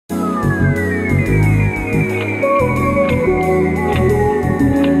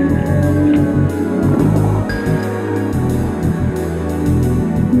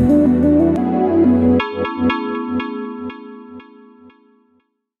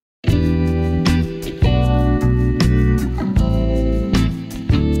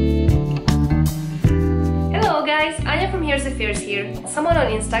HairsAffairs here. Someone on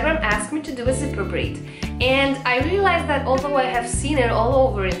Instagram asked me to do a zipper braid, and I realized that although I have seen it all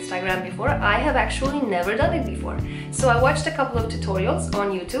over Instagram before, I have actually never done it before. So I watched a couple of tutorials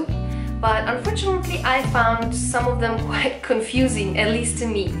on YouTube, but unfortunately I found some of them quite confusing, at least to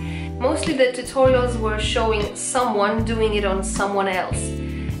me. Mostly the tutorials were showing someone doing it on someone else,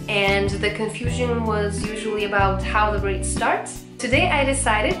 and the confusion was usually about how the braid starts. Today I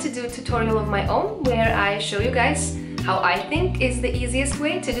decided to do a tutorial of my own where I show you guys how I think is the easiest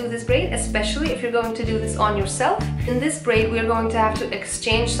way to do this braid, especially if you're going to do this on yourself. In this braid we're going to have to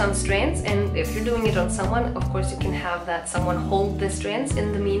exchange some strands, and if you're doing it on someone, of course you can have that someone hold the strands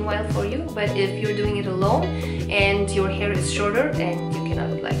in the meanwhile for you, but if you're doing it alone and your hair is shorter and you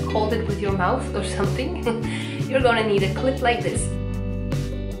cannot like hold it with your mouth or something, you're gonna need a clip like this.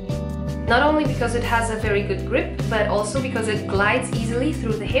 Not only because it has a very good grip, but also because it glides easily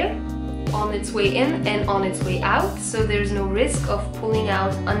through the hair on its way in and on its way out, so there's no risk of pulling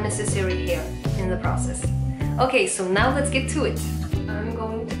out unnecessary hair in the process. Okay, so now let's get to it. I'm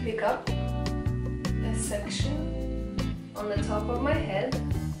going to pick up a section on the top of my head.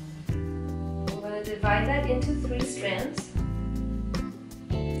 I'm going to divide that into 3 strands,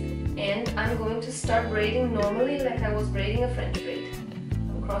 and I'm going to start braiding normally like I was braiding a French braid.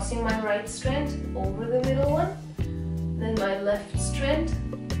 I'm crossing my right strand over the middle one, then my left strand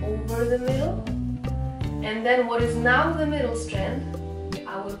over the middle, and then what is now the middle strand,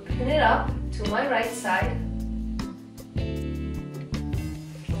 I will pin it up to my right side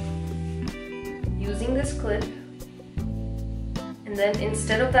using this clip, and then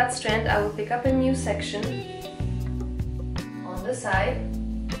instead of that strand I will pick up a new section on the side.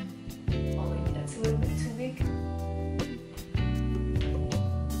 Oh, maybe that's a little bit too big.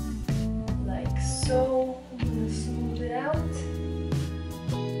 Like so. I'm going to smooth it out.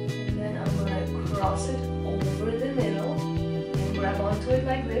 Cross it over the middle and grab onto it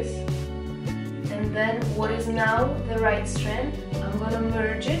like this, and then what is now the right strand, I'm going to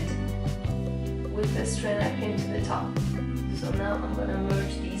merge it with the strand I pinned to the top. So now I'm going to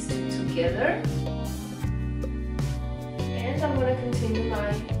merge these two together, and I'm going to continue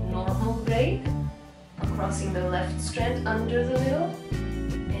my normal braid. I'm crossing the left strand under the middle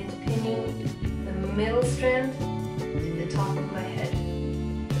and pinning the middle strand to the top of my head.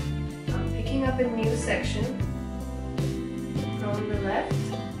 Picking up a new section from the left,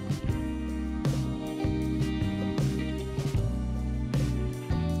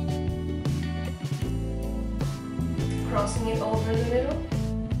 crossing it over the middle,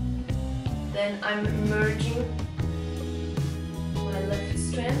 then I'm merging my left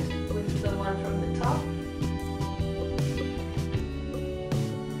strand with the one from the top,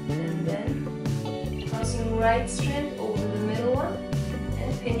 and then crossing right strand over the middle one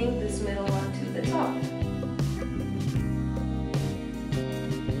and pinning this middle one to the top.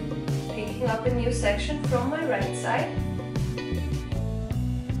 Picking up a new section from my right side,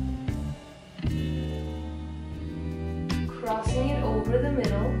 crossing it over the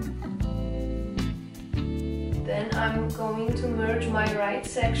middle, then I'm going to merge my right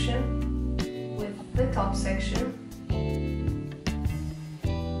section with the top section,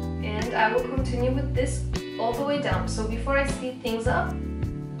 and I will continue with this all the way down. So before I speed things up,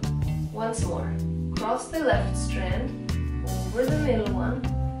 once more, cross the left strand over the middle one,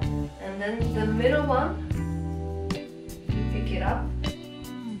 and then the middle one, you pick it up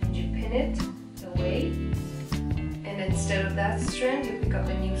and you pin it away, and instead of that strand you pick up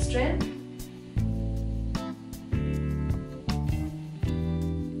a new strand,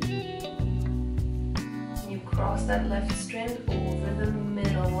 you cross that left strand over the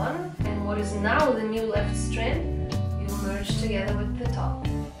middle one, and what is now the new left strand you merge together with the top.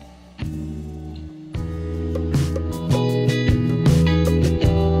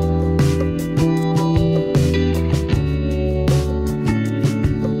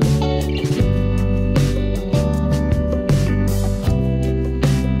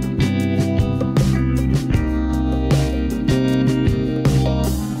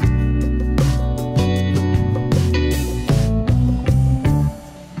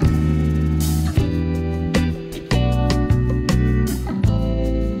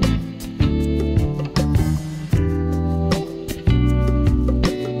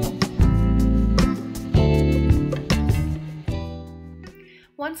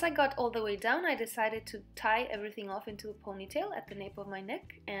 Once I got all the way down, I decided to tie everything off into a ponytail at the nape of my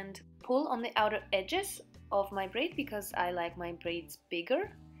neck and pull on the outer edges of my braid because I like my braids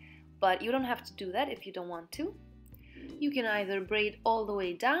bigger, but you don't have to do that if you don't want to. You can either braid all the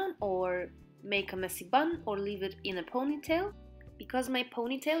way down or make a messy bun or leave it in a ponytail. Because my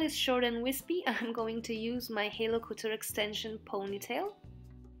ponytail is short and wispy, I'm going to use my Halo Couture extension ponytail.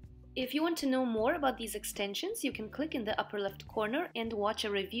 If you want to know more about these extensions, you can click in the upper left corner and watch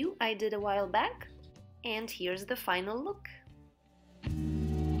a review I did a while back. And here's the final look.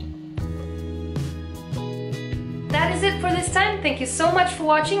 That is it for this time. Thank you so much for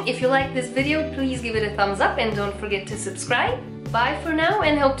watching. If you like this video, please give it a thumbs up and don't forget to subscribe. Bye for now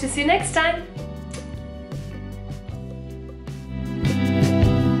and hope to see you next time.